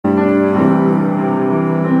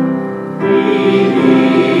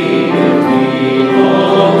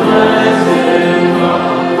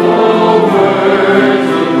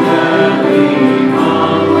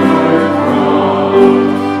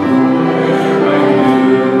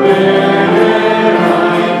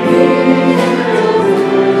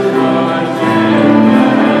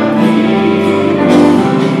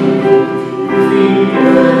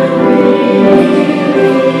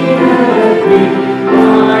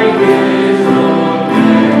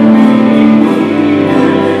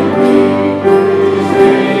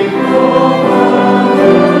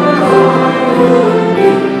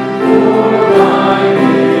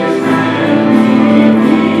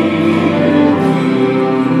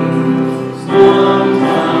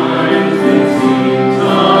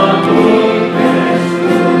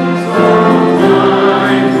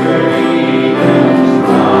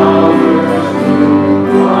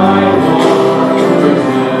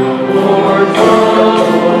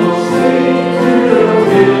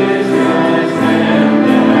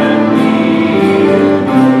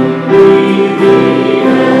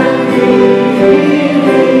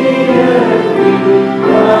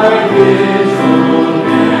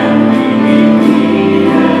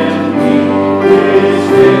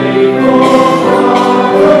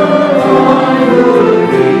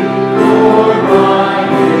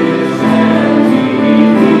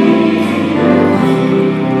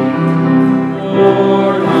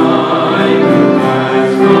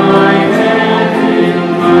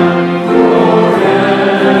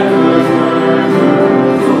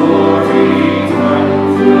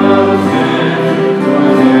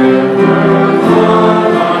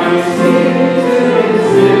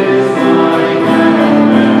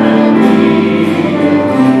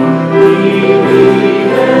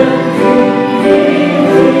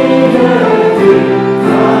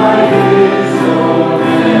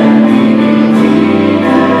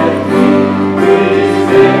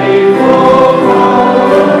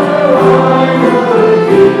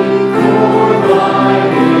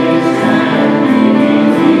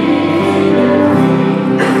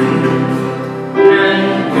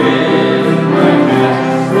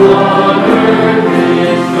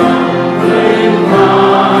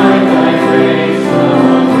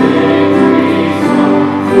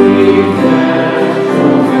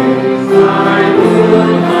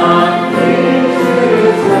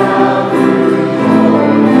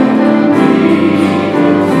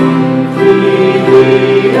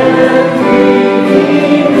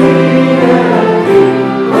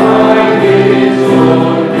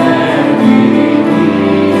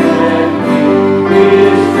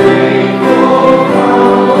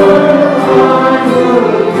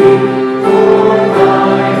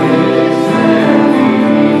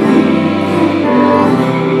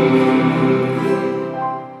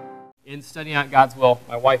in studying out God's will,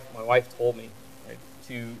 my wife told me, right,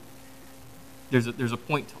 there's a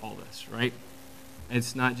point to all this, right?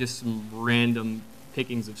 It's not just some random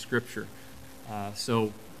pickings of Scripture.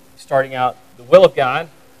 So starting out the will of God,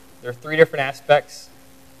 there are 3 different aspects,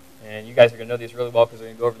 and you guys are going to know these really well because we're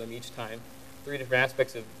going to go over them each time. 3 different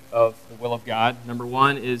aspects of the will of God. Number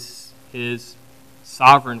 1 is His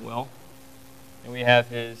sovereign will, and we have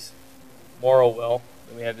His moral will,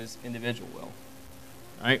 and we have His individual will,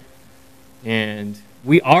 right? And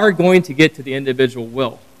we are going to get to the individual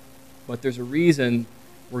will, but there's a reason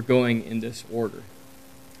we're going in this order,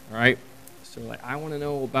 all right? So like, I want to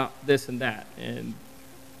know about this and that, and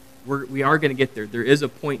we are going to get there. There is a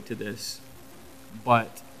point to this,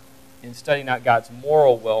 but in studying out God's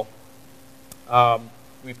moral will,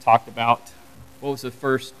 we've talked about, what was the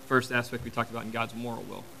first aspect we talked about in God's moral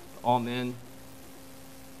will? All men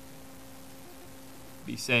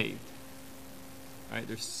be saved. All right,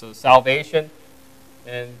 there's so salvation,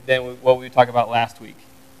 and then what we talked about last week,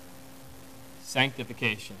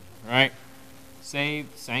 sanctification. Right,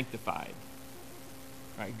 saved, sanctified.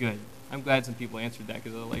 All right, good. I'm glad some people answered that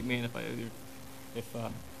because they're like, man,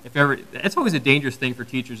 if ever, it's always a dangerous thing for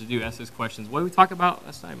teachers to do. Ask those questions. What did we talk about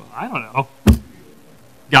last time? I don't know.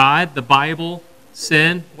 God, the Bible,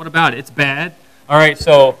 sin. What about it? It's bad. All right,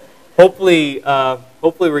 so hopefully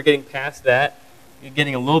we're getting past that. You're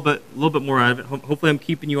getting a little bit more out of it. Hopefully, I'm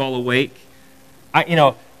keeping you all awake.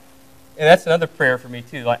 And that's another prayer for me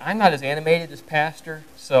too. Like, I'm not as animated as Pastor,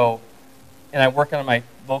 and I'm working on my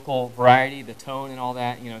vocal variety, the tone, and all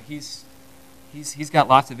that. He's got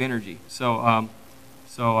lots of energy. So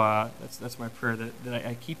that's my prayer that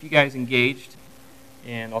I keep you guys engaged,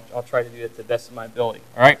 and I'll try to do it to the best of my ability.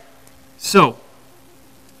 All right. So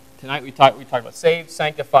tonight we talked about saved,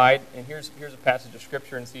 sanctified, and here's a passage of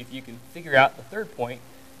Scripture, and see if you can figure out the third point,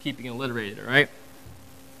 keeping alliterated. All right.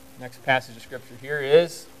 Next passage of Scripture here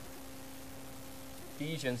is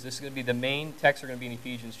Ephesians. This is going to be the main text. We're going to be in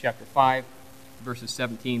Ephesians chapter 5, verses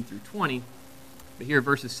 17 through 20. But here,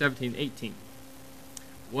 verses 17 and 18.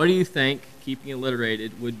 What do you think, keeping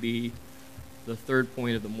alliterated, would be the third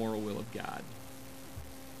point of the moral will of God?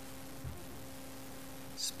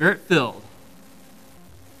 Spirit-filled.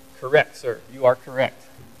 Correct, sir. You are correct.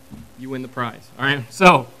 You win the prize. All right.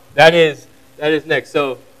 So that is next.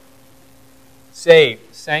 So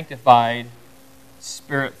saved, sanctified,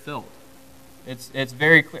 Spirit-filled. It's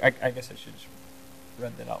very clear. I guess I should just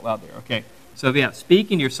read that out loud there. Okay. So yeah,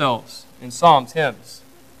 speaking to yourselves in psalms, hymns,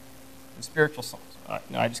 and spiritual songs.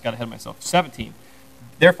 No, I just got ahead of myself. 17.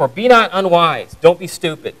 Therefore, be not unwise. Don't be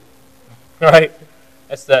stupid. All right.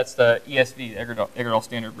 That's the ESV, Eggerdall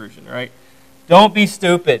Standard Version. All right. Don't be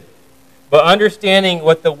stupid, but understanding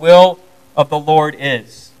what the will of the Lord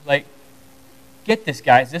is. Like, get this,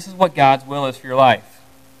 guys. This is what God's will is for your life.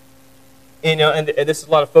 And this is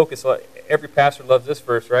a lot of focus. Every pastor loves this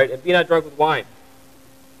verse, right? And be not drunk with wine.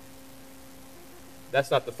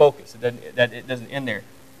 That's not the focus. It doesn't end there.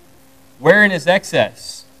 Wherein is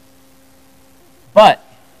excess? But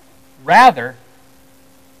rather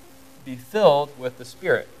be filled with the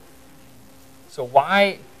Spirit. So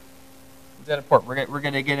why is that important? We're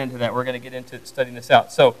going to get into that. We're going to get into studying this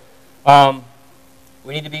out. So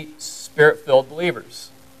we need to be Spirit-filled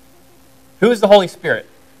believers. Who is the Holy Spirit?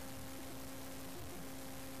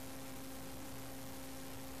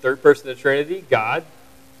 Third person of the Trinity, God.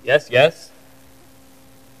 Yes, yes.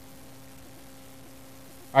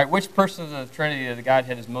 All right, which person of the Trinity of the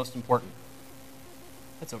Godhead is most important?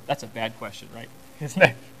 That's a bad question, right? Isn't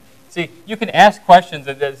it? See, you can ask questions,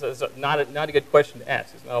 and it's not a good question to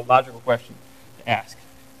ask. It's not a logical question to ask.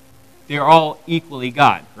 They're all equally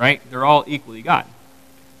God, right? They're all equally God.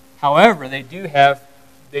 However, they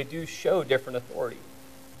do show different authority.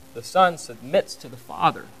 The Son submits to the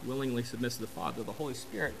Father, willingly submits to the Father. The Holy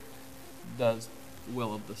Spirit does the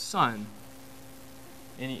will of the Son.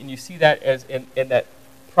 And you see that as in that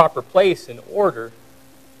proper place and order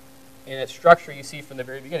and its structure you see from the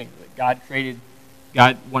very beginning.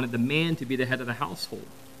 God wanted the man to be the head of the household.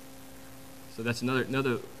 So that's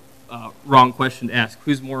another wrong question to ask.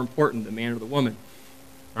 Who's more important, the man or the woman?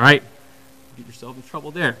 All right? Get yourself in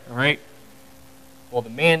trouble there. All right? Well, the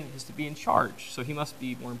man is to be in charge, so he must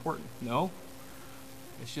be more important. No.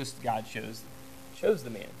 It's just God chose the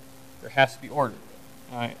man. There has to be order.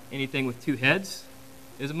 All right? Anything with two heads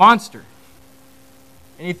is a monster.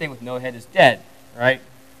 Anything with no head is dead. All right?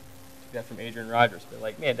 Took that from Adrian Rogers. But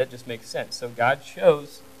like, man, that just makes sense. So God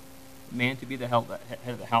chose the man to be the head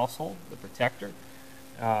of the household, the protector.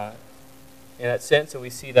 In that sense, and we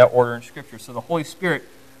see that order in Scripture. So the Holy Spirit,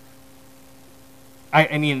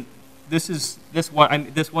 I mean, this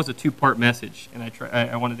was a two-part message, and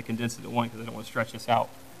I wanted to condense it to one because I don't want to stretch this out.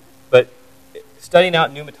 But studying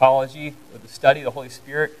out pneumatology, or the study of the Holy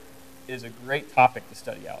Spirit, is a great topic to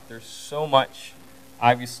study out. There's so much,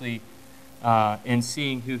 obviously, in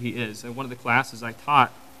seeing who He is. And one of the classes I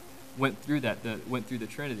taught went through the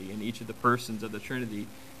Trinity, and each of the persons of the Trinity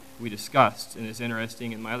we discussed. And it's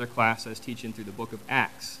interesting. In my other class, I was teaching through the book of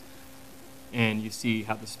Acts, and you see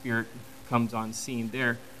how the Spirit comes on scene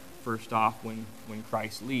there. First off, when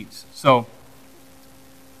Christ leaves. So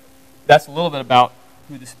that's a little bit about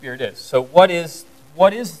who the Spirit is. So what is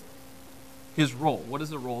His role? What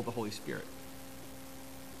is the role of the Holy Spirit?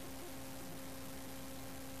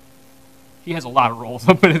 He has a lot of roles,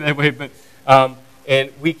 I'll put it that way, but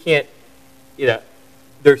and we can't,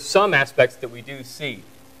 there's some aspects that we do see,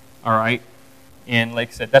 all right? And like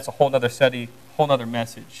I said, that's a whole other study, whole other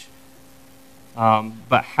message.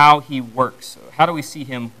 But how He works, how do we see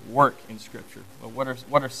Him work in Scripture? Well,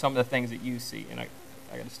 what are some of the things that you see? And I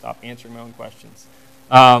got to stop answering my own questions.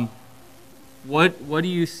 What do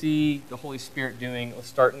you see the Holy Spirit doing? Let's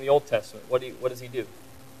start in the Old Testament. What does He do?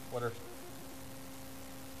 What are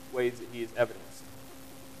ways that He is evidenced?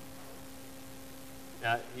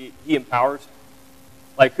 He empowers.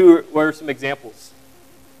 Like what are some examples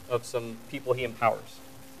of some people He empowers?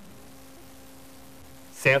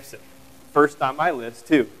 Samson. First on my list,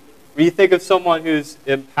 too. When you think of someone who's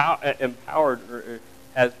empowered or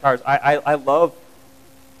has powers, I love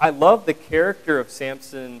the character of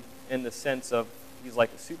Samson in the sense of he's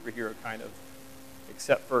like a superhero kind of,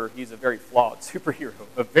 except for he's a very flawed superhero,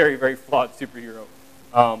 a very, very flawed superhero.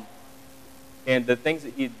 And the things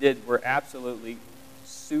that he did were absolutely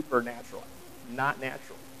supernatural, not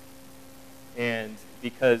natural. And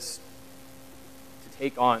because to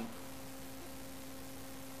take on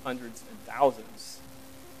hundreds and thousands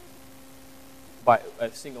by a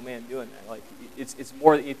single man doing that. Like it's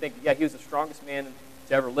more that you think, yeah, he was the strongest man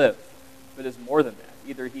to ever live, but it's more than that.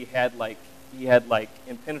 Either he had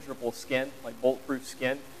impenetrable skin, like bulletproof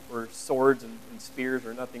skin, where swords and spears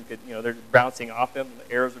or nothing could, they're bouncing off him,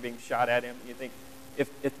 the arrows are being shot at him. You think if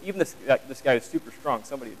even this guy is super strong,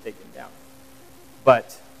 somebody would take him down.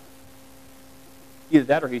 But either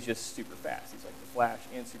that or he's just super fast. He's like the Flash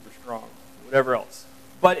and super strong, whatever else.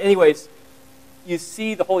 But anyways, you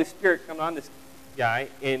see the Holy Spirit come on this guy,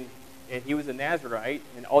 and he was a Nazarite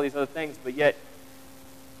and all these other things, but yet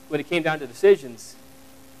when it came down to decisions,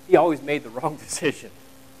 he always made the wrong decision.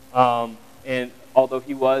 And although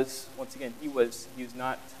he was, once again, he was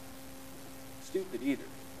not stupid either.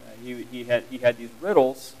 He had these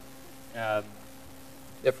riddles that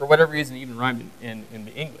for whatever reason even rhymed in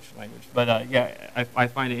the English language. But I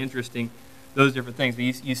find it interesting, those different things.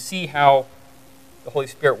 But you see how the Holy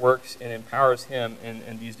Spirit works and empowers him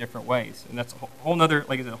in these different ways. And that's a whole nother,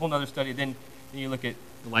 like I said, a whole nother study. Then you look at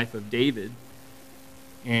the life of David,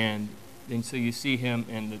 and so you see him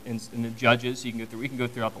in the Judges. We can go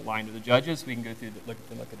throughout the line of the Judges. We can go through look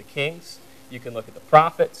at the Kings. You can look at the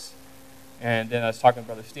prophets. And then I was talking to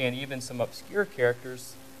Brother Stan, even some obscure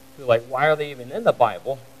characters who why are they even in the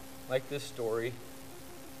Bible? Like this story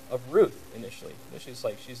of Ruth initially. She's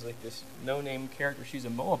like this no-name character. She's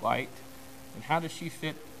a Moabite. And how does she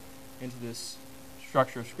fit into this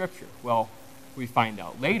structure of Scripture? Well, we find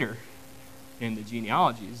out later in the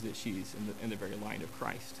genealogies that she's in the very line of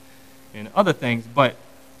Christ and other things.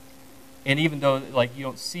 And even though you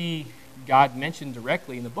don't see God mentioned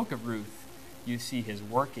directly in the book of Ruth, you see His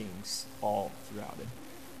workings all throughout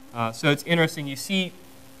it. So it's interesting. You see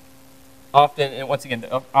often, and once again,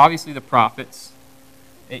 obviously the prophets,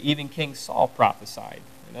 even King Saul prophesied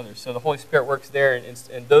and others. So the Holy Spirit works there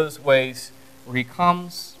in those ways where He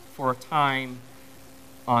comes for a time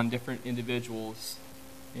on different individuals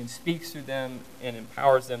and speaks through them and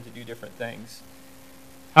empowers them to do different things.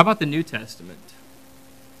 How about the New Testament?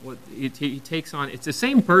 What he takes on, it's the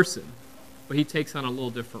same person, but He takes on a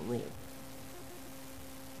little different role.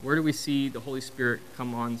 Where do we see the Holy Spirit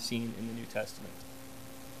come on scene in the New Testament?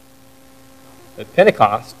 At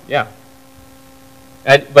Pentecost, yeah.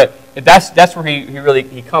 But that's where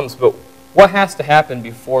he comes. But what has to happen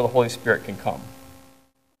before the Holy Spirit can come?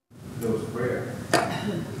 There was prayer.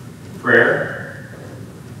 Prayer.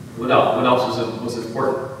 What else was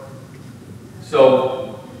important?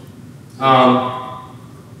 So,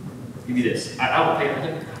 give you this. I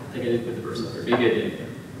think I didn't put the verse up there. Maybe I didn't.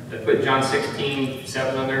 I put John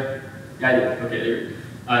 16:7 on there. Yeah, I did. Okay,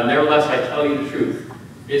 there. Nevertheless, I tell you the truth.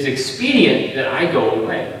 It is expedient that I go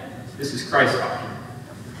away. This is Christ talking.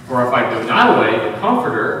 For if I go not away, the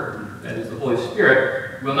Comforter, that is the Holy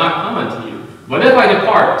Spirit, will not come unto you. But if I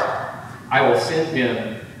depart, I will send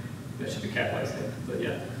him That should be capitalized there, but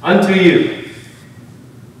yeah. Unto you.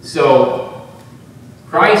 So,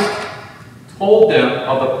 Christ told them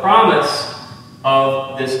of the promise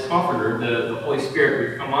of this Comforter, the Holy Spirit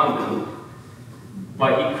would come on them,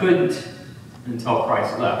 but he couldn't until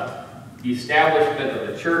Christ left. The establishment of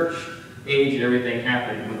the church, age, and everything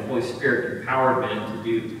happened when the Holy Spirit empowered men to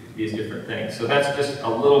do these different things. So that's just a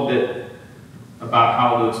little bit about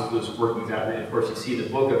how those workings out. And of course, you see the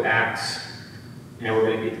book of Acts, and we're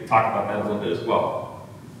going to talk about that a little bit as well.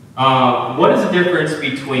 What is the difference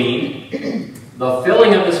between the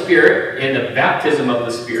filling of the Spirit and the baptism of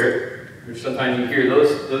the Spirit, which sometimes you hear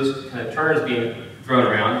those kind of terms being thrown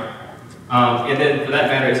around, and then for that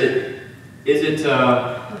matter,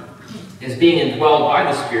 is being indwelled by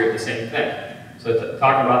the Spirit the same thing? So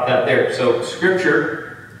talking about that there. So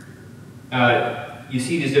Scripture, you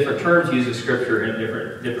see these different terms used in Scripture and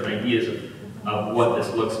different ideas of what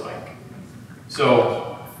this looks like.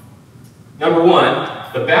 So, number one,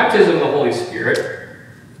 the baptism of the Holy Spirit.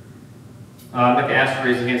 I'd like to ask you to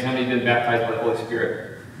raise your hands. How many have been baptized by the Holy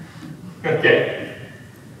Spirit? Okay.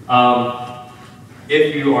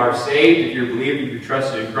 If you are saved, if you're a believer, if you're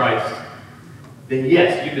trusted in Christ, then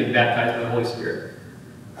yes, you've been baptized by the Holy Spirit.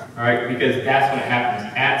 All right? Because that's when it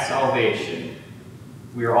happens. At salvation,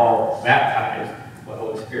 we are all baptized by the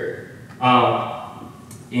Holy Spirit.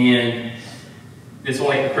 And this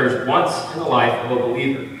only occurs once in the life of a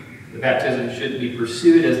believer. The baptism shouldn't be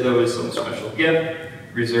pursued as though it's some special gift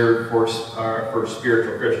reserved for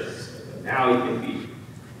spiritual Christians. Now you can be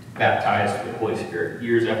baptized with the Holy Spirit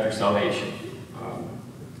years after salvation.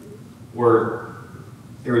 Where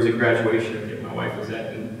there was a graduation that my wife was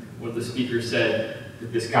at, and one of the speakers said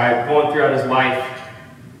that this guy going throughout his life,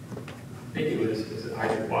 I think it was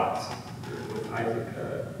Isaac Watts, or Isaac,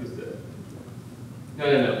 who's the?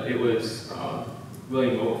 No, it was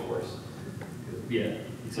William Wilberforce. Yeah,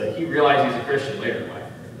 it's like he realized he's a Christian later in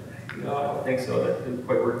life. No, I don't think so. That didn't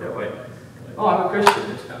quite work that way. Like, oh, I'm a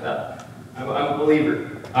Christian. Just found out. I'm a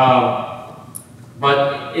believer.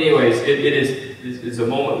 But anyways, it's a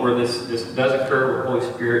moment where this does occur, where the Holy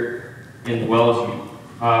Spirit indwells you,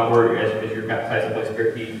 or as you're baptized in the Holy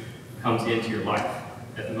Spirit, He comes into your life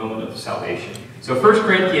at the moment of salvation. So 1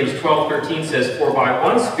 Corinthians 12:13 says, "For by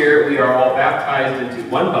one Spirit we are all baptized into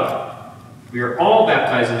one body." We are all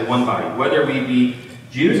baptized into one body, whether we be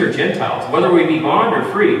Jews or Gentiles, whether we be bond or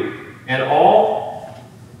free, and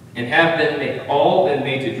have been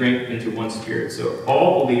made to drink into one Spirit. So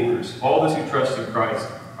all believers, all those who trust in Christ,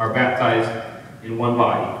 are baptized in one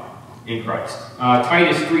body in Christ.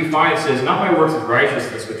 Titus 3:5 says, "Not by works of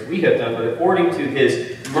righteousness which we have done, but according to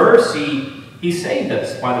His mercy He saved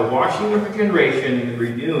us by the washing of regeneration and the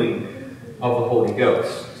renewing of the Holy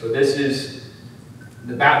Ghost." So this is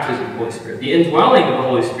the baptism of the Holy Spirit. The indwelling of the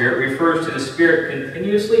Holy Spirit refers to the Spirit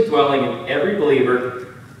continuously dwelling in every believer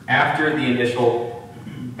after the initial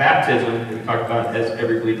baptism that we talked about, as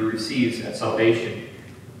every believer receives at salvation.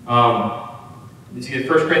 You see that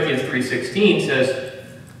 1 Corinthians 3:16 says,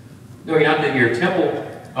 "Know ye not that ye are a temple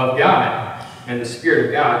of God, and the Spirit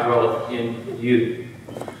of God dwelleth in you."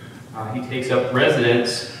 He takes up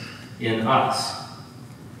residence in us.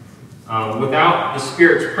 Without the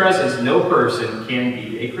Spirit's presence, no person can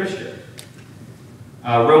be a Christian.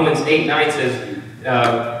 Romans 8:9 says,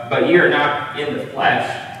 "But ye are not in the flesh,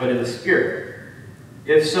 but in the Spirit.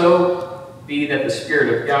 If so be that the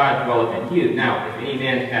Spirit of God dwelleth in you. Now, if any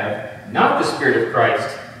man have not the Spirit of Christ,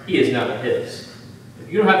 he is none of his."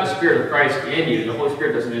 If you don't have the Spirit of Christ in you, the Holy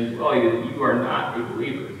Spirit doesn't indwell you, you are not a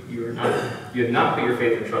believer. You have not put your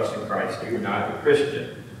faith and trust in Christ. You're not a Christian,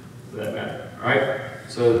 for that matter. All right?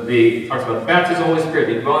 So it talks about the baptism of the Holy Spirit,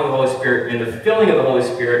 the indwelling of the Holy Spirit, and the filling of the Holy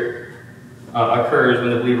Spirit occurs when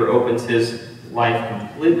the believer opens his life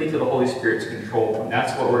completely to the Holy Spirit's control. And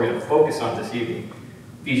that's what we're going to focus on this evening.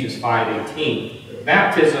 Ephesians 5:18. The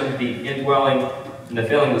baptism, the indwelling, and the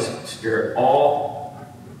filling of the Spirit all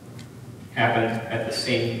happened at the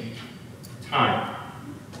same time.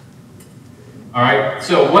 All right,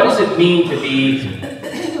 so what does it mean to be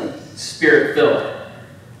Spirit-filled?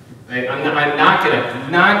 I'm not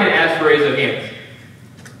gonna ask for raise of hands,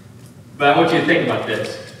 but I want you to think about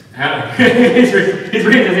this. He's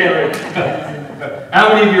raising his hand.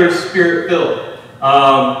 How many of you are Spirit-filled?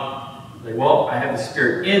 Well, I have the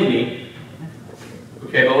Spirit in me.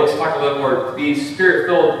 Okay, but let's talk a little more. Be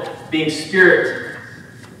Spirit-filled, being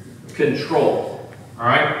Spirit-controlled. All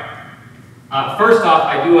right. First off,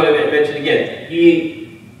 I do want to mention again,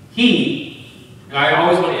 he, and I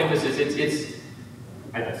always want to emphasize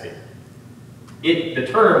the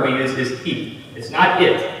term we use is he. It's not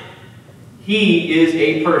it. He is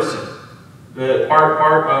a person, the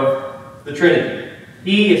part of the Trinity.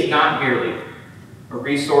 He is not merely a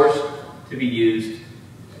resource to be used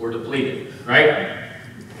or depleted, right?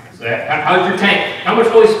 So how's your tank? How much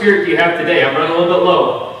Holy Spirit do you have today? I'm running a little bit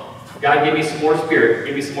low. God, give me some more Spirit.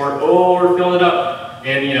 Give me some more. Oh, we're filling it up.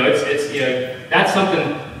 And that's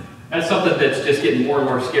something that's just getting more and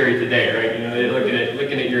more scary today, right?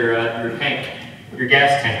 Looking at your tank, your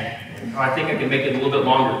gas tank. Oh, I think I can make it a little bit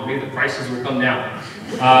longer. Maybe the prices will come down.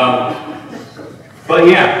 But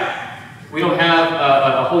yeah, we don't have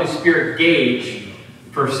a Holy Spirit gauge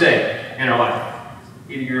per se in our life.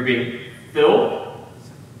 Either you're being filled,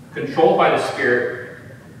 controlled by the Spirit,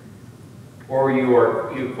 or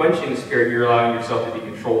you're quenching the Spirit. You're allowing yourself to be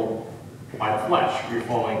controlled by the flesh. You're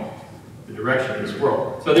following the direction of this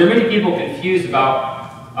world. So there are many people confused about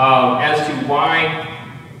as to why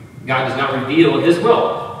God does not reveal His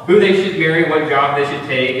will, who they should marry, what job they should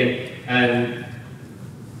take, and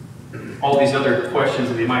all these other questions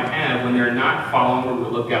that they might have when they're not following the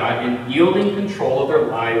will of God and yielding control of their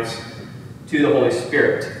lives to the Holy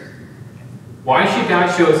Spirit. Why should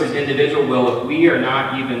God show us His individual will if we are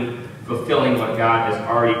not even fulfilling what God has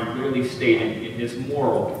already clearly stated in His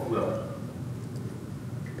moral will?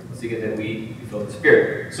 Once again, that we fulfill the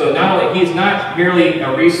Spirit. So not only, He is not merely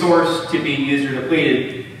a resource to be used or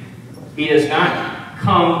depleted, He does not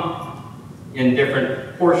come in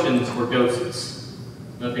different portions or doses.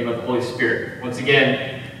 Nothing about the Holy Spirit. Once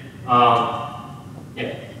again,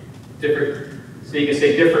 different. So you can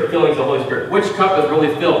say different fillings of the Holy Spirit. Which cup is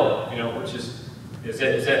really filled? Which is it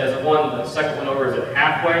the second one over? Is it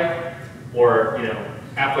halfway, or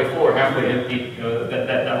halfway full or halfway empty?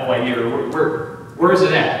 That whole idea. Where is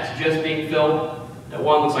it at? It's just being filled. That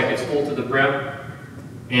one looks like it's full to the brim,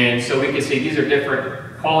 and so we can see these are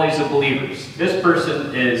different qualities of believers. That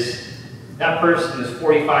person is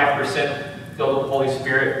 45% filled with the Holy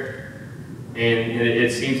Spirit, and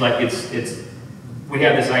it seems like we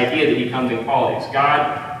have this idea that He comes in qualities.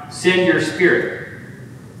 God, send your Spirit.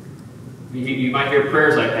 You might hear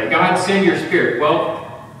prayers like that. God, send your Spirit.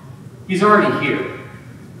 Well, He's already here.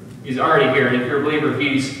 He's already here, and if you're a believer,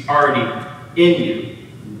 He's already in you.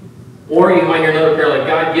 Or you might hear another prayer like,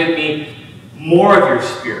 God, give me more of your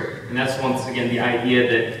Spirit. And that's once again the idea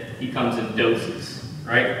that He comes in doses,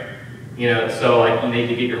 right? So like you need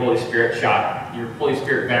to get your Holy Spirit shot, your Holy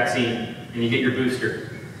Spirit vaccine, and you get your booster,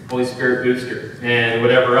 Holy Spirit booster, and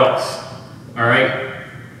whatever else. All right?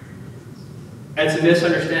 That's a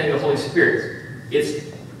misunderstanding of the Holy Spirit.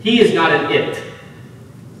 He is not an it.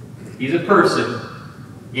 He's a person,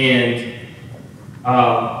 and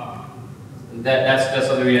that's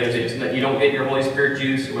something we understand. You don't get your Holy Spirit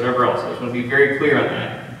juice or whatever else. I just want to be very clear on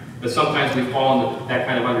that. But sometimes we fall into that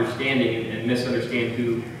kind of understanding and misunderstand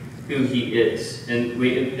who He is. And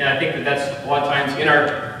I think that's a lot of times in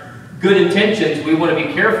our good intentions, we want to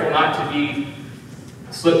be careful not to be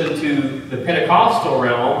slipped into the Pentecostal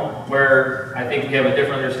realm, where I think we have a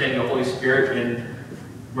different understanding of the Holy Spirit, and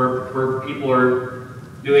where people are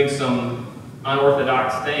doing some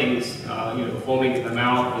unorthodox things, foaming at the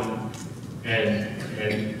mouth and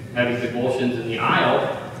having convulsions in the aisle,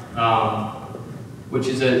 which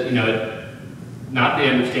is not the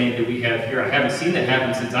understanding that we have here. I haven't seen that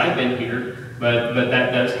happen since I've been here, but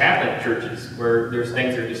that does happen at churches where there's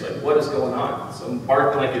things that are just like, what is going on? Some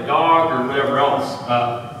barking like a dog or whatever else.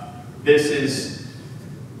 This is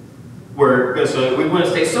where, so we want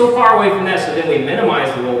to stay so far away from that, so then we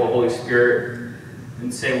minimize the role of the Holy Spirit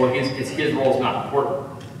and say, well, his role is not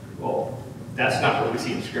important. Well, that's not what we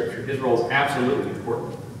see in Scripture. His role is absolutely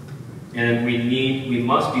important. And we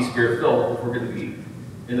must be Spirit-filled if we're going to be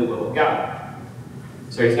in the will of God.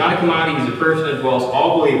 So He's not a commodity, He's a person as well as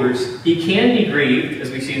all believers. He can be grieved,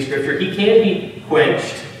 as we see in Scripture. He can be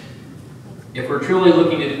quenched. If we're truly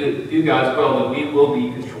looking to do God's will, then we will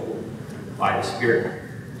be controlled by the Spirit.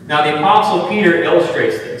 Now, the Apostle Peter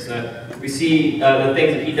illustrates this. We see the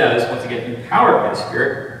things that he does, once again, empowered by the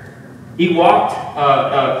Spirit. He walked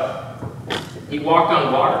on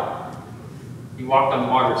water. He walked on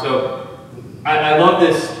water. So I love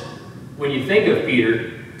this when you think of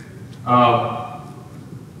Peter, how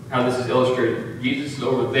this is illustrated. Jesus is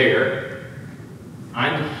over there.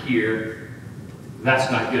 I'm here.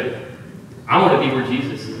 That's not good. I want to be where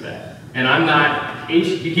Jesus is at. And I'm not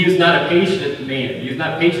patient. He was not a patient man. He was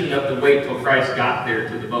not patient enough to wait till Christ got there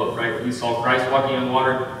to the boat, right? When he saw Christ walking on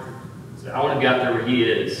water, he said, I want to be out there where He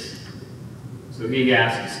is. So he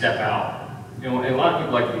asked to step out. And a lot of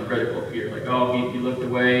people like to be critical of Peter. Like, oh, he looked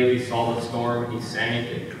away, he saw the storm, he sank.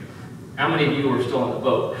 And how many of you were still on the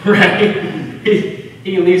boat, right?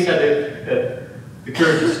 He at least had the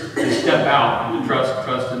courage to step out and to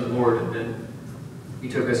trust in the Lord, and then he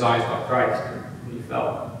took his eyes off Christ and he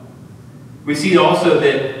fell. We see also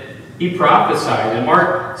that he prophesied. In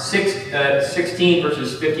Mark 16,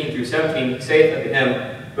 verses 15 through 17, he saith unto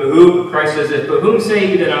him, Christ says this, but whom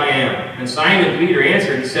say ye that I am? And Simon Peter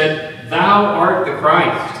answered and said, Thou art the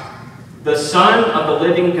Christ, the Son of the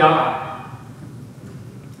living God.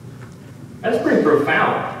 That's pretty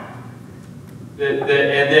profound. And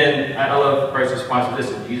then I love Christ's response to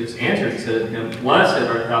this. And Jesus answered and said to him, Blessed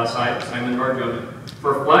art thou, Simon Bar-Jonah,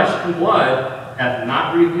 for flesh and blood hath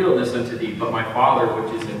not revealed this unto thee, but my Father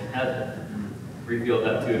which is in heaven revealed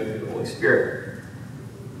that to him through the Holy Spirit.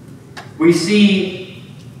 We see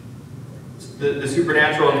the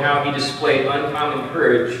supernatural and how he displayed uncommon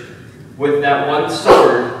courage with that one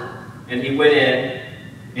sword, and he went in,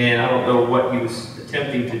 and I don't know what he was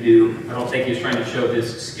attempting to do. I don't think he was trying to show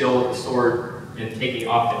his skill with the sword and taking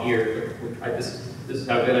off an ear. This is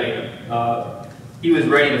how good I am. He was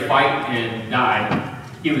ready to fight and die.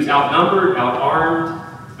 He was outnumbered,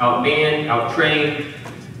 outarmed, outmanned, outtrained,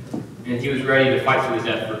 and he was ready to fight to the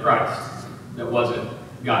death for Christ. That wasn't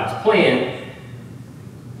God's plan,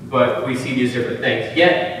 but we see these different things.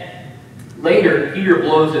 Yet, later, Peter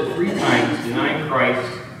blows it 3 times, denying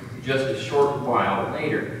Christ just a short while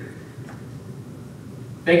later.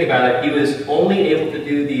 Think about it. He was only able to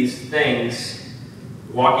do these things,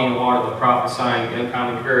 walking in water, the prophesying, the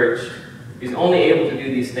uncommon courage. He's only able to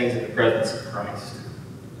do these things in the presence of Christ.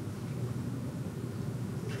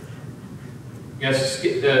 Yes,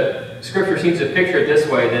 the Scripture seems to picture it this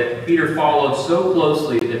way, that Peter followed so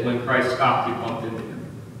closely that when Christ stopped, he bumped into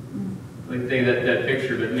him. Like that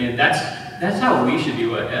picture, but man, that's how we should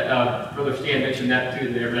do it. Brother Stan mentioned that too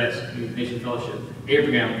in the Everlasting Nation Fellowship.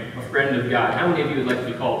 Abraham, a friend of God. How many of you would like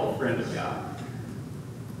to be called a friend of God?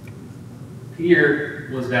 Peter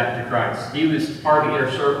was that to Christ. He was part of the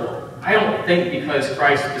inner circle. I don't think because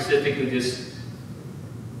Christ specifically just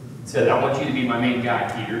said, I want you to be my main guy,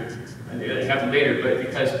 Peter. And it happened later, but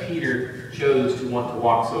because Peter chose to want to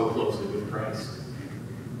walk so closely with Christ.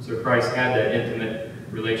 So Christ had that intimate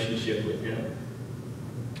relationship with him.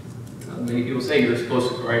 Many people say you're as close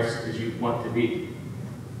to Christ as you want to be.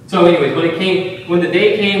 So anyways, when the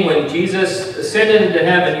day came when Jesus ascended into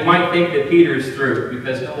heaven, you might think that Peter is through,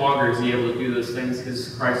 because no longer is he able to do those things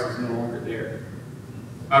because Christ is no longer there.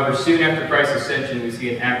 However, soon after Christ's ascension, we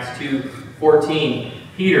see in Acts 2:14,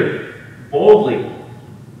 Peter boldly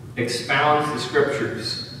expounds the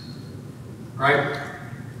Scriptures. Right?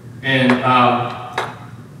 And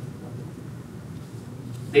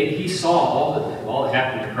he saw all that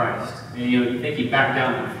happened to Christ. And you think he backed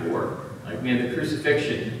down before. Like, man, the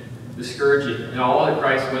crucifixion, the scourging, and all that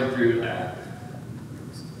Christ went through that.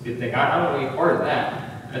 You'd think, I don't want to be part of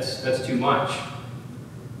that. That's too much.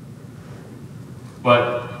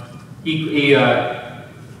 But it's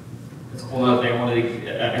a whole other thing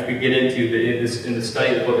I could get into in the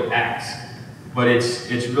study of the book of Acts. But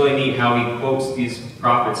it's really neat how he quotes these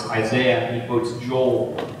prophets, Isaiah, he quotes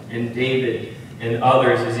Joel and David and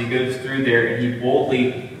others as he goes through there, and he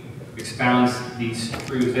boldly expounds these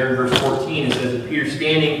truths. There in verse 14 it says, Peter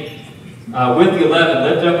standing with the 11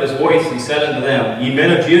 lifted up his voice and said unto them, Ye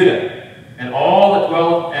men of Judah, and all that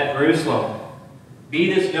dwell at Jerusalem,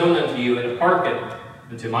 be this known unto you, and hearken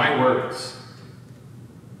unto my words.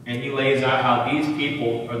 And he lays out how these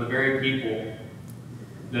people are the very people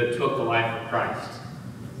that took the life of Christ.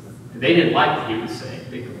 And they didn't like what he was saying.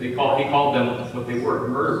 He called them what they were,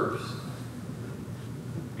 murderers.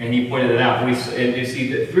 And he pointed it out. And you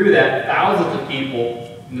see that through that, thousands of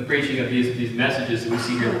people in the preaching of these messages that we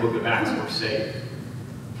see here in the book of Acts were saved,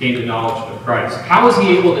 came to knowledge of Christ. How was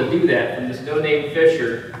he able to do that from this no-name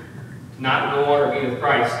fisher, no longer being with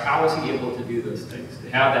Christ? How was he able to do those things, to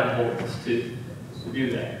have that boldness to do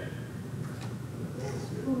that?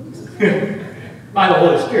 By the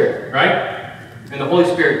Holy Spirit, right? And the Holy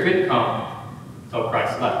Spirit couldn't come until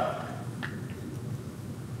Christ left.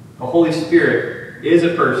 The Holy Spirit is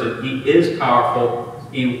a person. He is powerful.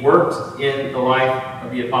 He worked in the life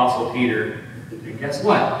of the Apostle Peter. And guess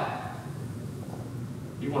what?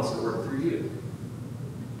 He wants to work through you.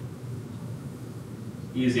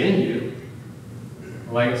 He is in you.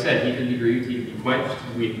 Like I said, he can be grieved, he can be quenched.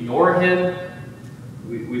 We ignore him.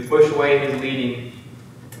 We push away his leading.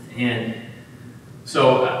 And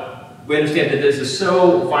so we understand that this is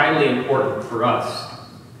so vitally important for us.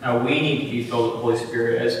 We need to be filled with the Holy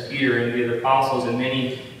Spirit as Peter and the apostles and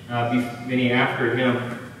many after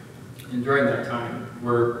him. And during that time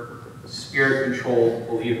were Spirit-controlled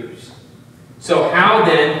believers. So how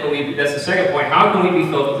then can we, that's the second point, how can we be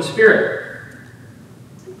filled with the Spirit?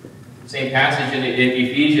 Same passage in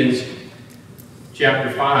Ephesians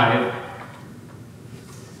chapter 5.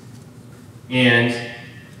 And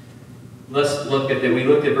let's look at that. We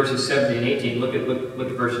looked at verses 17 and 18. Look at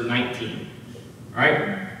verse 19. All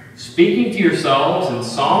right? Speaking to yourselves in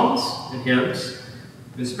psalms and hymns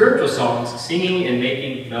and spiritual songs, singing and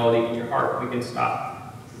making melody in your heart. We can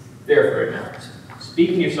stop there for a minute.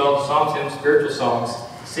 Speaking to yourselves, psalms, hymns, spiritual songs,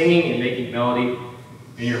 singing and making melody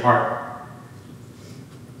in your heart.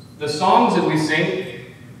 The songs that we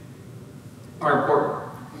sing are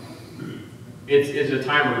important. It's a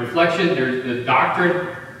time of reflection. There's the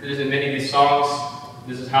doctrine that is in many of these songs.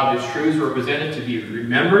 This is how the truths were presented to be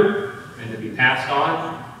remembered and to be passed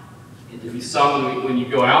on and to be sung when you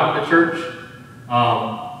go out of the church.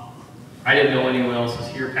 I didn't know anyone else was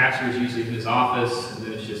here. Pastor was usually in his office, and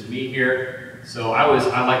then it's just me here. So I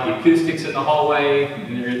like the acoustics in the hallway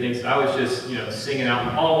and everything. So I was just, singing out in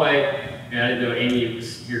the hallway. And I didn't know Amy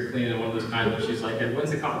was here cleaning one of those times, but she's like, hey,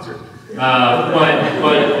 when's the concert? But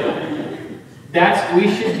that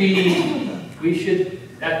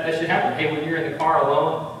should happen. Hey, when you're in the car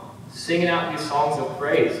alone, singing out these songs of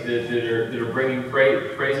praise that are bringing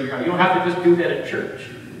praise in your heart. You don't have to just do that at church,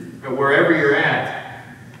 but wherever you're at,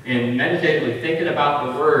 and meditatively thinking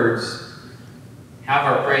about the words, have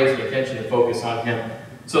our praise and attention and focus on Him.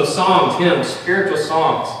 So songs, hymns, spiritual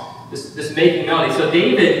songs, this making melody. So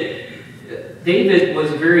David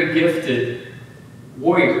was a very gifted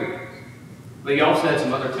warrior, but he also had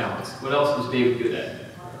some other talents. What else was David good at?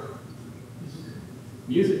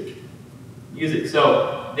 Music.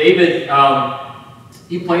 So David,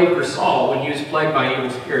 he played for Saul when he was plagued by an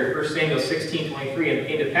evil spirit. 1 Samuel 16:23, and it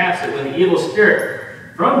came to pass that when the evil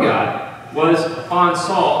spirit from God was upon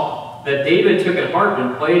Saul, that David took a harp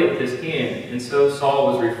and played it with his hand, and so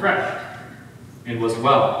Saul was refreshed and was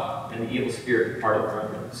well, and the evil spirit departed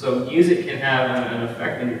from him. So music can have an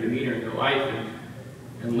effect on your demeanor in your life.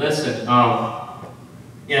 And listen, I'm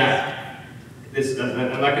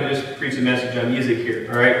not going to just preach a message on music here,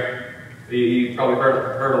 all right? You probably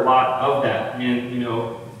heard a lot of that. And,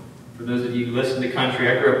 for those of you who listen to country,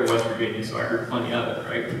 I grew up in West Virginia, so I heard plenty of it,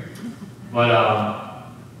 right? But,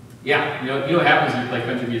 you know what happens when you play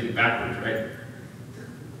country music backwards, right?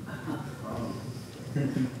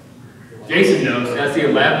 Jason knows. I see a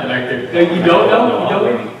laughing back there. No, you don't know? You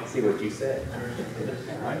don't know? See what you said.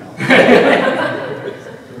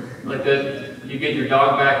 Like you get your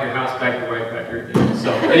dog back, your house back, your wife back, everything.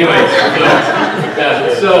 So, anyways,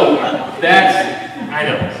 so that's, I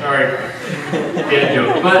know, sorry, dad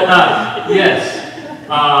joke. But, yes,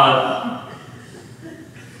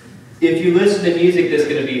 if you listen to music that's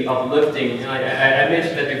going to be uplifting, and I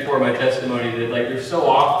mentioned that before in my testimony, that there's so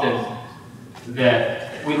often that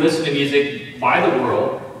we listen to music by the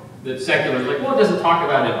world, that secular is like, well, it doesn't talk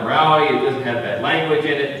about immorality, it doesn't have bad language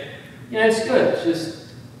in it. Yeah, it's good. It's just,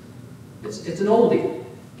 it's an oldie,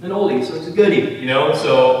 so it's a goodie,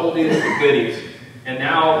 so oldies and goodies. And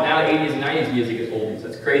now 80s and 90s music is oldies.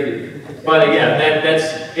 That's crazy. But again,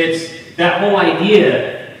 it's that whole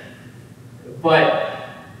idea. But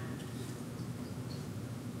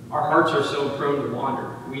our hearts are so prone to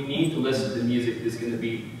wander. We need to listen to music that's going to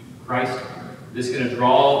be Christ, that's going to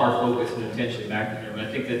draw our focus and attention back to Him. And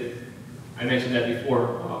I think that I mentioned that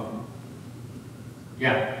before.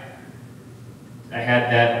 I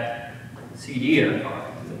had that CD in our car.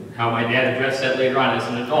 How my dad addressed that later on as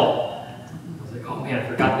an adult. I was like, oh man, I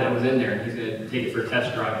forgot that was in there. And he's going to take it for a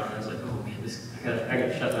test drive. And I was like, oh man, I got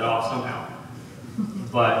to shut that off somehow.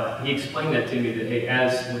 But he explained that to me that, hey,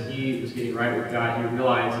 when he was getting right with God, he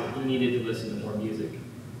realized that he needed to listen to more music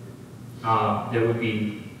that would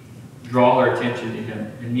draw our attention to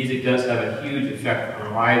Him. And music does have a huge effect on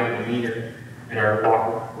our life and demeanor and our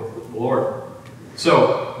walk with the Lord.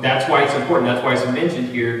 So that's why it's important. That's why it's mentioned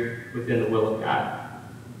here within the will of God.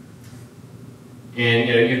 And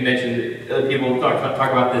you've mentioned that other people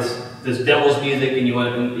talk about this devil's music, and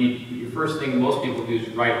your first thing most people do is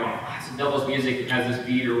write off. It's devil's music. It has this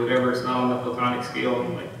beat or whatever. It's not on the platonic scale.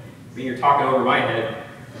 And you're talking over my head.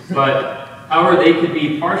 But however, they could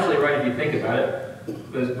be partially right if you think about it.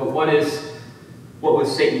 But what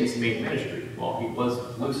was Satan's main ministry? Well, he was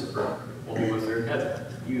Lucifer. Well, he was there in heaven.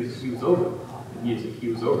 He was over music. He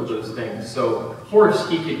was over those things. So, of course,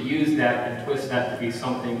 he could use that and twist that to be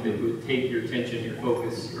something that would take your attention, your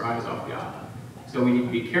focus, your eyes off God. So we need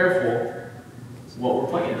to be careful what we're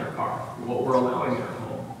playing in our car, what we're allowing in our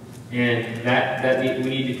home. And we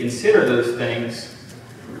need to consider those things.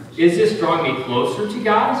 Is this drawing me closer to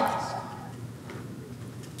God?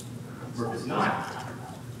 Or if it's not,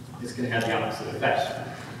 it's going to have the opposite effect.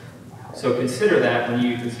 So consider that when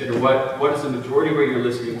you consider what is the majority of what you're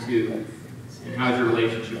listening to, and how's your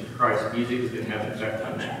relationship with Christ. Music is going to have an effect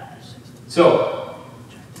on that. So,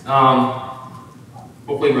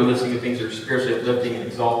 hopefully we're listening to things that are spiritually uplifting and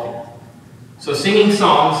exalting. So singing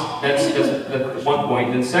songs, that's one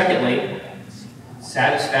point. And then secondly,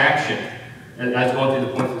 satisfaction. And I was going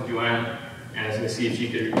through the points with Joanna, and I was going to see if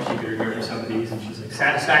she could remember some of these. And she's like,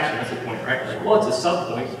 satisfaction, that's a point, right? Like, well, it's a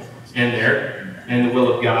sub-point in there, in the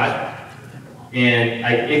will of God. And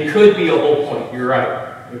it could be a whole point. You're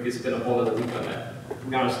right. We could spend a whole other week on that. To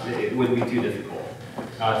be honest, it wouldn't be too difficult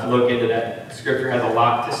to look into that. Scripture has a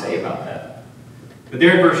lot to say about that. But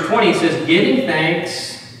there in verse 20, it says, giving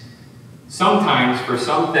thanks sometimes for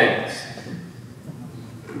some things.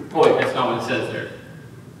 Boy, that's not what it says there.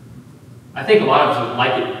 I think a lot of us would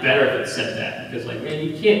like it better if it said that. Because, like, man,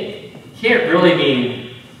 you can't really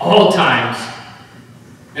mean all times.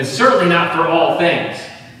 And certainly not for all things.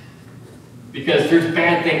 Because there's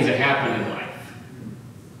bad things that happen in life.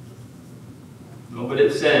 No, but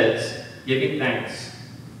it says, giving thanks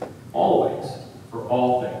always for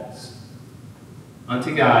all things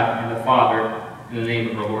unto God and the Father in the name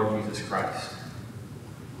of our Lord Jesus Christ.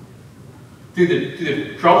 Through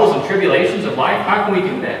the troubles and tribulations of life, how can we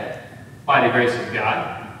do that? By the grace of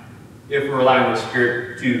God. If we're allowing the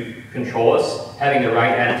Spirit to control us, having the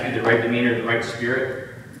right attitude, the right demeanor, the right spirit.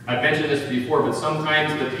 I've mentioned this before, but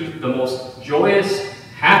sometimes the most joyous,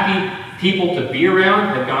 happy people to be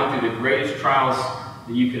around have gone through the greatest trials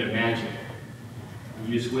that you can imagine.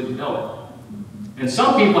 You just wouldn't know it. And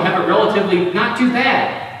some people have it relatively not too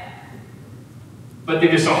bad, but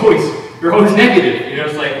they're always negative. You know,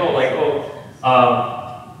 it's like,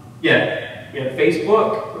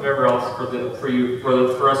 Facebook, whatever else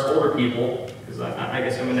for us older people, because I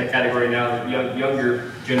guess I'm in that category now. The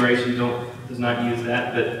younger generation does not use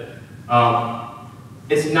that, but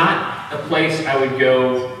it's not a place I would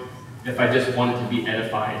go if I just wanted to be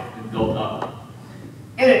edified and built up.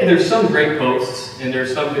 And there's some great posts, and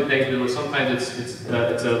there's some good things, but sometimes it's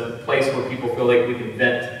a place where people feel like we can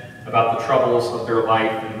vent about the troubles of their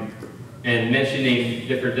life and mentioning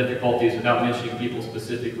different difficulties without mentioning people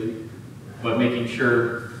specifically, but making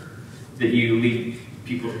sure that you lead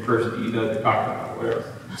people to the person that you know they're talking about, whatever.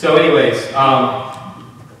 So anyways,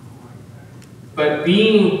 but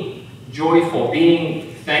being joyful,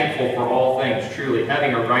 being thankful for all things, truly,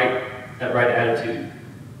 having that right attitude,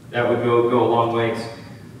 that would go a long ways.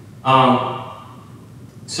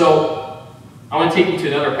 So I want to take you to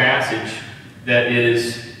another passage that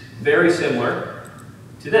is very similar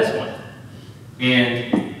to this one.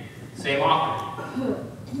 And same author.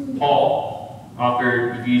 Paul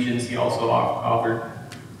authored Ephesians. He also authored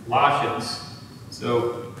Colossians.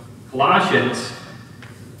 So Colossians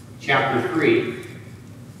chapter 3,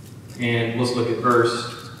 and let's look at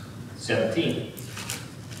verse 17.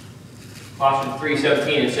 Colossians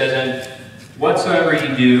 3:17, it says, and whatsoever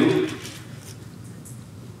you do,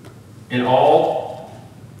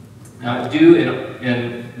 do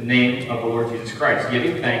in the name of the Lord Jesus Christ,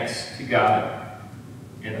 giving thanks to God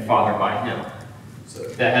and the Father by Him. So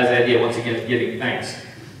that has the idea, once again, of giving thanks.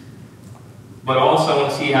 But also I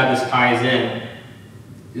want to see how this ties in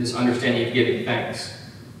to this understanding of giving thanks.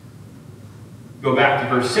 Go back to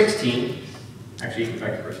verse 16. Actually, go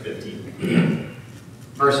back to verse 15.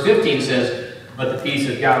 Verse 15 says, let the peace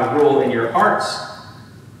of God rule in your hearts,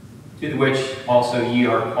 to the which also ye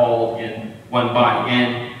are called in one body,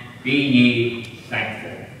 and be ye thankful.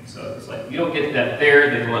 So it's like, you don't get that there,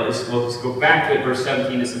 then we'll just go back to it. Verse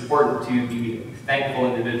 17, it's important to be thankful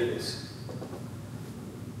individuals.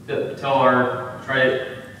 Try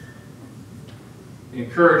to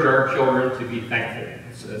encourage our children to be thankful.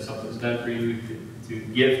 So if something's done for you, to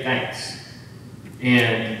give thanks.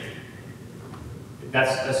 And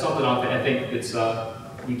that's something I think that's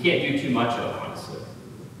you can't do too much of, honestly.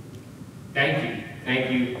 Thank you,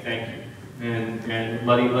 thank you, thank you. And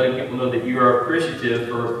letting people know that you are appreciative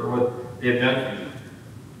for what they have done for you.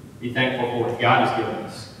 Be thankful for what God has given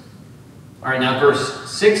us. All right, now verse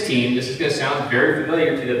 16, this is going to sound very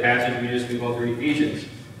familiar to the passage we just been going through Ephesians.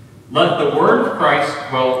 Let the word of Christ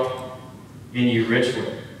dwell in you richly,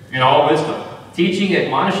 in all wisdom, teaching,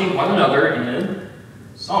 admonishing one another in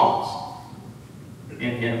psalms and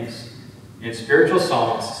hymns, and spiritual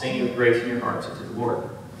songs, singing with grace in your hearts unto the Lord.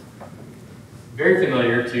 Very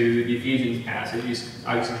familiar to the Ephesians passage. He's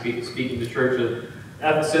obviously speaking to the church of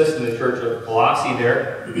Ephesus and the church of Colossae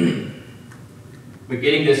there. But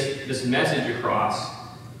getting this message across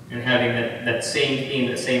and having that same theme,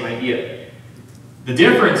 that same idea. The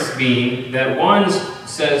difference being that one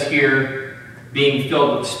says here, being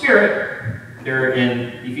filled with the Spirit, there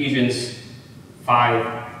in Ephesians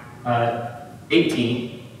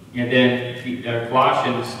 5:18, and then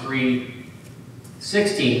Colossians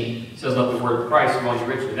 3:16 says, let the word of Christ dwell in you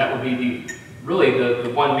richly. That would be really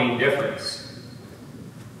the one main difference.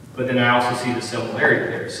 But then I also see the similarity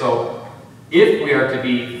there. So if we are to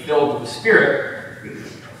be filled with the Spirit,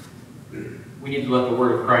 we need to let the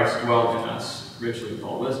word of Christ dwell in us richly with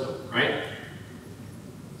all wisdom, right?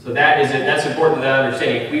 So that's important to that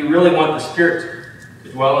understanding. If we really want the Spirit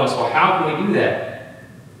to dwell in us, well, how can we do that?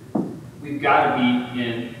 We've got to be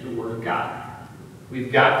in the Word of God.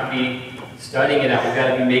 We've got to be studying it out. We've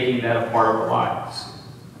got to be making that a part of our lives.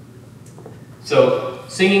 So,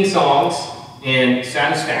 singing songs and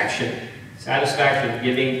satisfaction,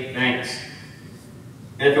 giving thanks.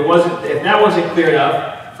 And if that wasn't clear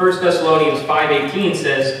enough, 1 Thessalonians 5:18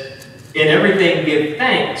 says, "In everything give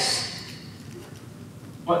thanks,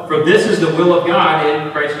 for this is the will of God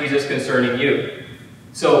in Christ Jesus concerning you."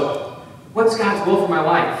 So, what's God's will for my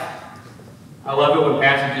life? I love it when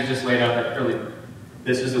passages just laid out that clearly.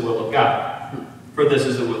 This is the will of God. For this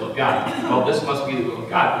is the will of God. Well, this must be the will of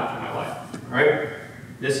God for my life. All right?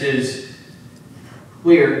 This is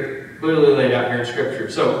clearly laid out here in Scripture.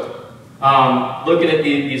 So, looking at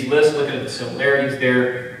these lists, looking at the similarities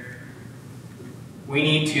there, we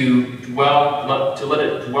need to let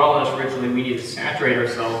it dwell in us richly. We need to saturate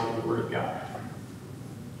ourselves with the Word of God.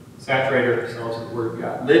 Saturate ourselves with the Word of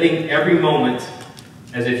God. Living every moment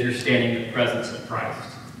as if you're standing in the presence of Christ.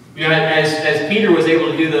 You know, as Peter was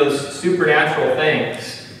able to do those supernatural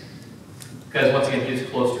things, because once again, he was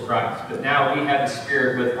close to Christ. But now we have the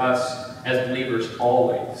Spirit with us as believers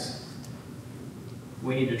always.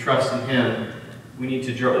 We need to trust in Him. We need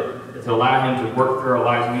to allow Him to work through our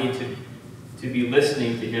lives. We need to be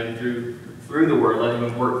listening to Him through the Word, letting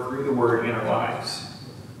Him work through the Word in our lives.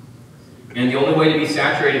 And the only way to be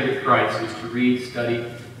saturated with Christ is to read, study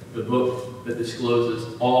the book that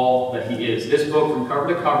discloses all that He is. This book, from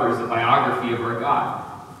cover to cover, is the biography of our God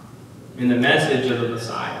and the message of the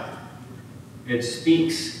Messiah. It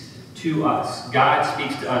speaks to us. God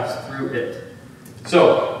speaks to us through it.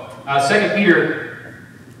 So, 2 Peter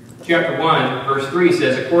chapter 1, verse 3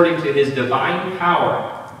 says, "According to His divine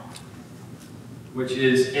power, which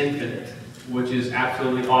is infinite, which is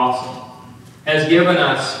absolutely awesome, has given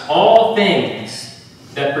us all things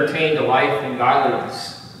that pertain to life and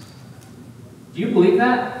godliness." Do you believe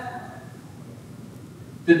that?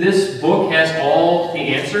 That this book has all the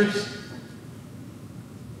answers?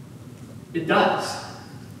 It does.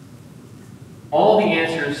 All the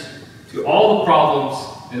answers to all the problems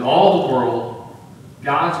in all the world,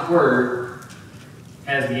 God's Word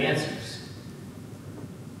has the answers.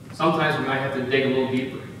 Sometimes we might have to dig a little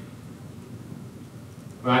deeper.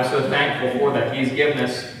 But I'm so thankful for that. He's given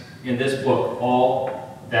us in this book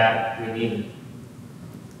all that we need.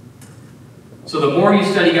 So the more you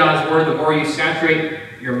study God's Word, the more you saturate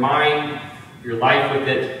your mind, your life with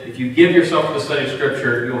it. If you give yourself to the study of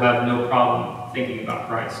Scripture, you'll have no problem thinking about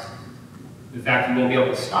Christ. In fact, you won't be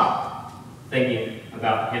able to stop thinking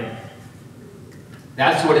about Him.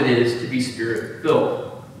 That's what it is to be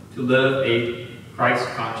Spirit-filled, to live a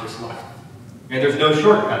Christ-conscious life. And there's no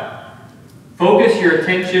shortcut. Focus your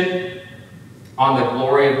attention on the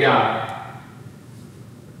glory of God.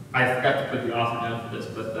 I forgot to put the author down for this,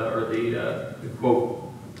 but or the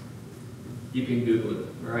quote. You can Google it,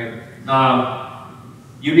 all right?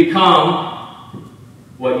 You become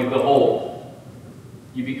what you behold.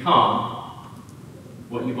 You become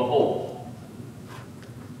what you behold.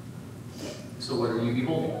 So what are you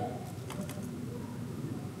beholding?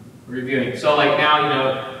 Reviewing. So like now,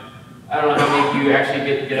 I don't know how many of you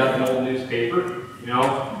actually get out an old newspaper,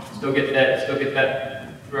 still get that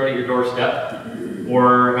thrown at your doorstep.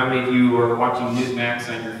 Or how many of you are watching Newsmax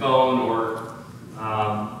on your phone or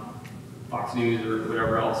Fox News or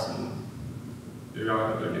whatever else? And there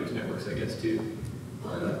are other news networks, I guess, too.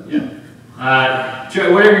 Whatever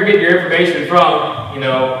you're getting your information from,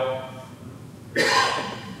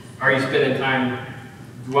 are you spending time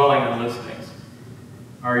dwelling on those things?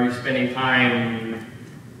 Are you spending time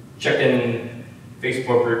checking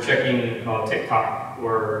Facebook or checking TikTok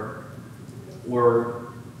or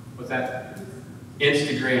what's that?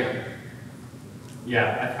 Instagram.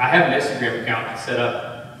 Yeah, I have an Instagram account I set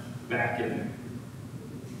up back in,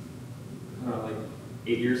 like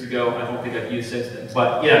 8 years ago. I don't think I've used since then.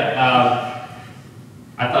 But yeah,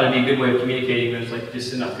 I thought it'd be a good way of communicating. There's like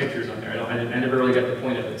just send out pictures on there. I never really got the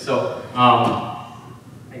point of it. So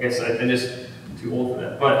I guess I'm just too old for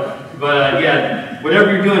that. But yeah,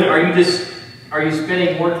 whatever you're doing, are you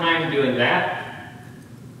spending more time doing that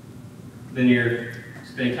than you're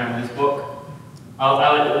spending time in this book?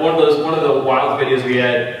 One of the wild videos we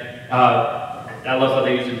had, I love how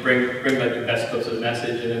they usually bring like the best clips of the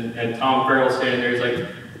message, and Tom Farrell's standing there, he's like,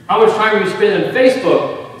 how much time are you spending on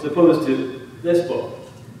Facebook as opposed to this book?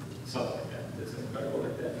 Something like that. It's incredible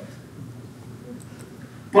like that.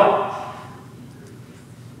 But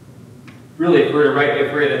really, if we're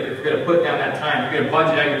going to put down that time, if you're going to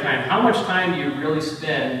budget out your time, how much time do you really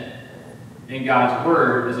spend in God's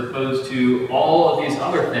Word as opposed to all of these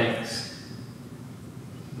other things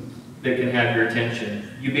that can have your attention?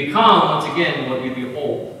 You become, once again, what you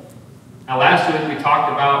behold. Now, last week we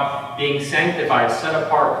talked about being sanctified, set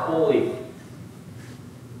apart, holy.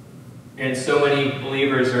 And so many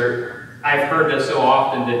believers I've heard that so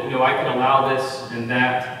often that, I can allow this and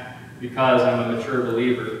that because I'm a mature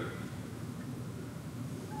believer.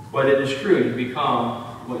 But it is true, you become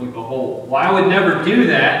what you behold. Well, I would never do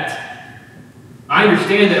that. I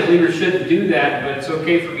understand that believers shouldn't do that, but it's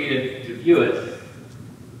okay for me to view it.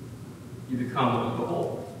 You become what you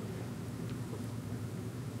behold.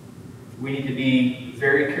 We need to be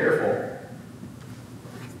very careful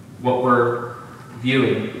what we're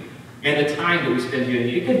viewing and the time that we spend viewing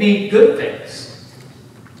it. It could be good things.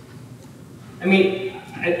 I mean,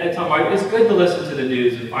 I tell my wife, it's good to listen to the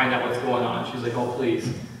news and find out what's going on. She's like, oh,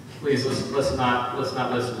 please, let's not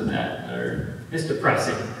listen to that. Or it's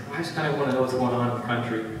depressing. I just kind of want to know what's going on in the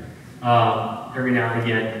country every now and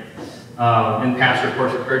again. And Pastor, of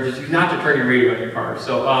course, encourages you not to turn your radio on your car.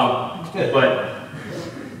 So, but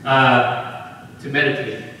to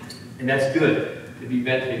meditate, and that's good to be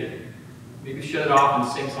meditated. Maybe shut it off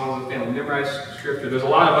and sing songs with family. Memorize scripture. There's a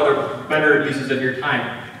lot of other better uses of your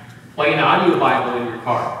time. Play an audio Bible in your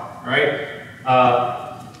car, right?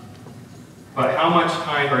 But how much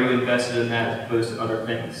time are you invested in that as opposed to other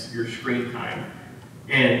things? Your screen time.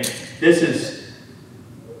 And this is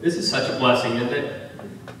such a blessing, isn't it?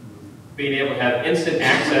 Being able to have instant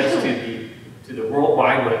access to the World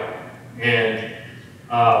Wide Web and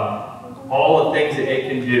all the things that it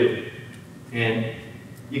can do. And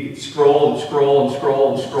you can scroll and scroll and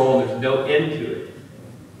scroll and scroll, and there's no end to it.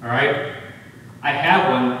 All right? I have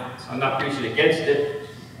one, so I'm not preaching against it,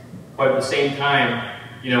 but at the same time,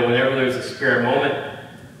 whenever there's a spare moment,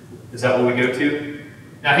 is that what we go to?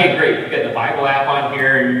 Now, hey, great, you got the Bible app on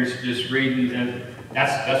here, and you're just reading, and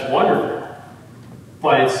that's wonderful.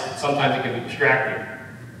 But sometimes it can be distracting.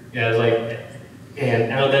 It's like,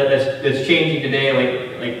 and I know that's changing today.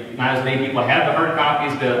 Like not as many people have the hard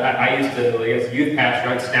copies, but I used to, as a youth pastor,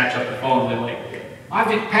 I'd snatch up the phone and I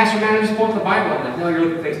think Pastor Matt, I just pulled up the Bible. I'm like, no, you're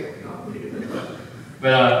looking at Facebook. No,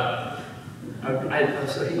 but I'm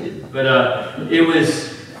so hated. But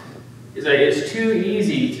it's too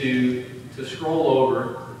easy to scroll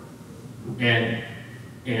over, and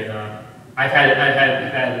I've had it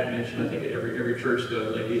mentioned. I think at every church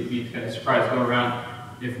does. Like you'd be kind of surprised going around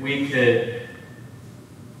if we could.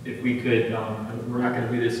 We're not going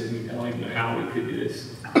to do this. I don't even know how we could do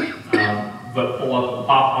this. But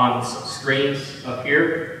pop on screens up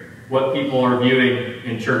here what people are viewing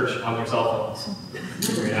in church on their cell phones.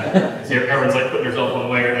 Yeah. Everyone's like putting their cell phone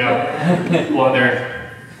away right now. People on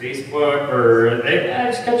their Facebook or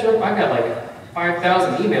just catch up. I got like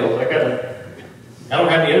 5,000 emails. I don't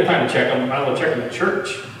have any other time to check them. I will check them at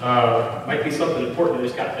church. Might be something important I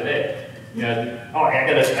just got today. Yeah. Oh, I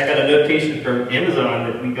got a notification from Amazon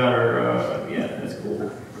that we got our. Yeah, that's cool. All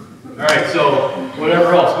right. So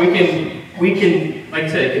whatever else we can, like I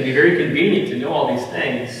said, it can be very convenient to know all these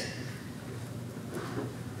things.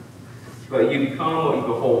 But you become what you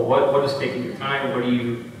behold. What is taking your time? What are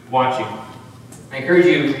you watching? I encourage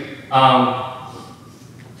you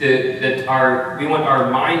we want our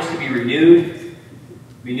minds to be renewed.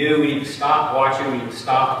 We need to stop watching. We need to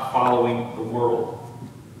stop following the world.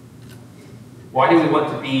 Why do we want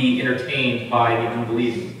to be entertained by the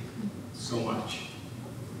unbelieving so much?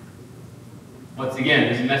 Once again,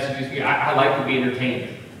 there's a message to me. I like to be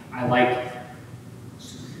entertained. I like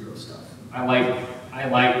superhero stuff. I like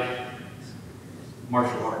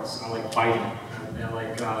martial arts. I like fighting. I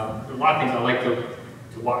like there's a lot of things I like to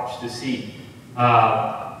watch, to see.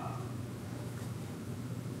 How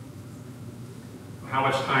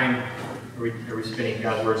much time are we spending in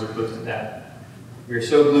God's Word as opposed to that? We are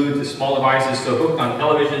so glued to small devices, so hooked on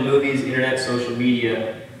television, movies, internet, social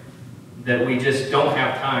media, that we just don't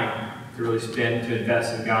have time to really spend, to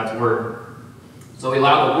invest in God's Word. So we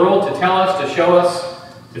allow the world to tell us, to show us,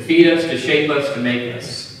 to feed us, to shape us, to make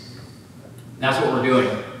us. And that's what we're doing.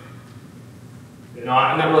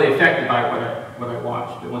 I'm not really affected by what I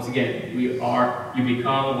watch, but once again, you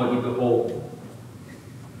become what you behold.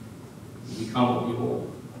 You become what you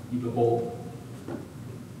behold.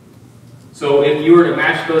 So if you were to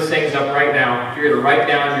match those things up right now, if you're going to write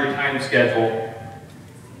down your time schedule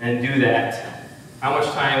and do that, how much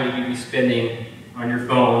time would you be spending on your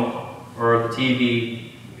phone or the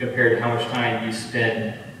TV compared to how much time you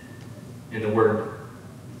spend in the Word?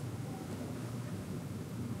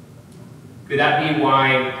 Could that be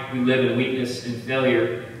why we live in weakness and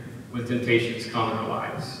failure? when temptations come in our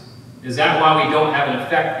lives? Is that why we don't have an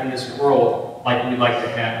effect in this world like we'd like to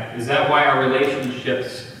have? Is that why our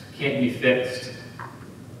relationships can't be fixed?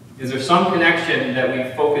 Is there some connection that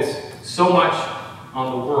we focus so much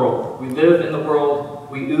on the world? We live in the world,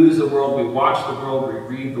 we ooze the world, we watch the world, we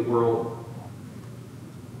read the world.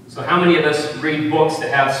 So how many of us read books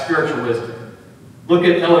that have spiritual wisdom? Look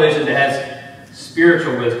at television that has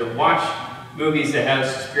spiritual wisdom. Watch movies that have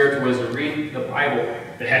spiritual wisdom. Read the Bible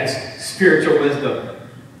that has spiritual wisdom.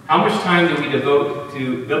 How much time do we devote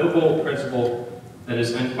to biblical principle that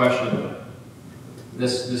is unquestionable?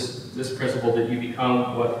 This principle that you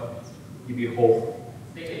become what you behold.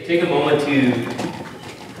 Take a moment to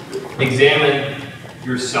examine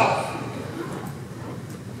yourself.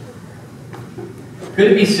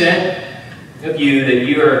 Could it be said of you that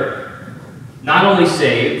you are not only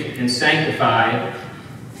saved and sanctified,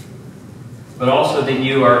 but also that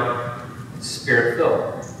you are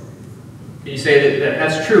Spirit-filled? Can you say that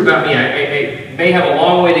that's true about me? I may have a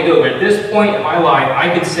long way to go, but at this point in my life,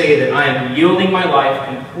 I could say that I am yielding my life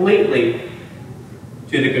completely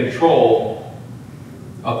to the control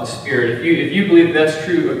of the Spirit. If you believe that's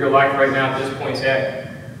true of your life right now at this point, say,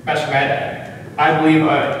 Pastor Matt, I believe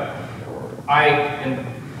I am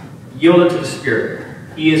yielded to the Spirit.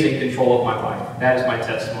 He is in control of my life. That is my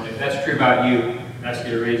testimony. If that's true about you, I ask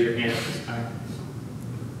you to raise your hand at this time.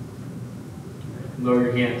 Lower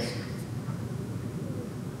your hands.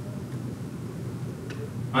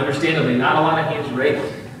 Understandably, not a lot of hands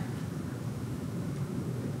raised.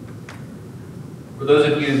 For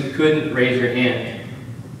those of you who couldn't raise your hand,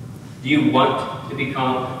 do you want to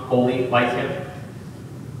become holy like Him?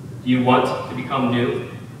 Do you want to become new?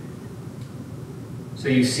 So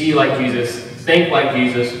you see like Jesus, think like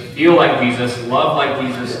Jesus, feel like Jesus, love like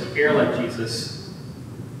Jesus, care like Jesus,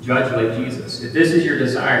 judge like Jesus. If this is your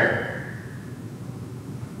desire,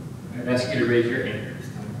 I'd ask you to raise your hand.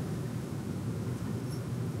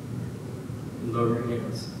 Lower your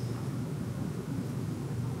hands.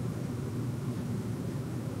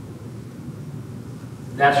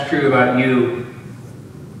 If that's true about you,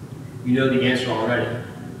 you know the answer already.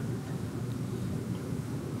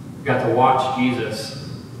 You've got to watch Jesus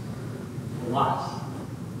a lot.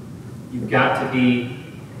 You've got to be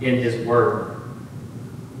in His Word.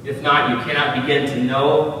 If not, you cannot begin to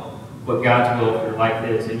know what God's will for your life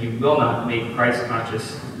is, and you will not make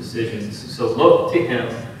Christ-conscious decisions. So look to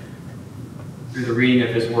Him through the reading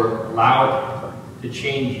of His Word. Allow it to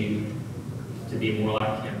change you to be more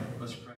like Him.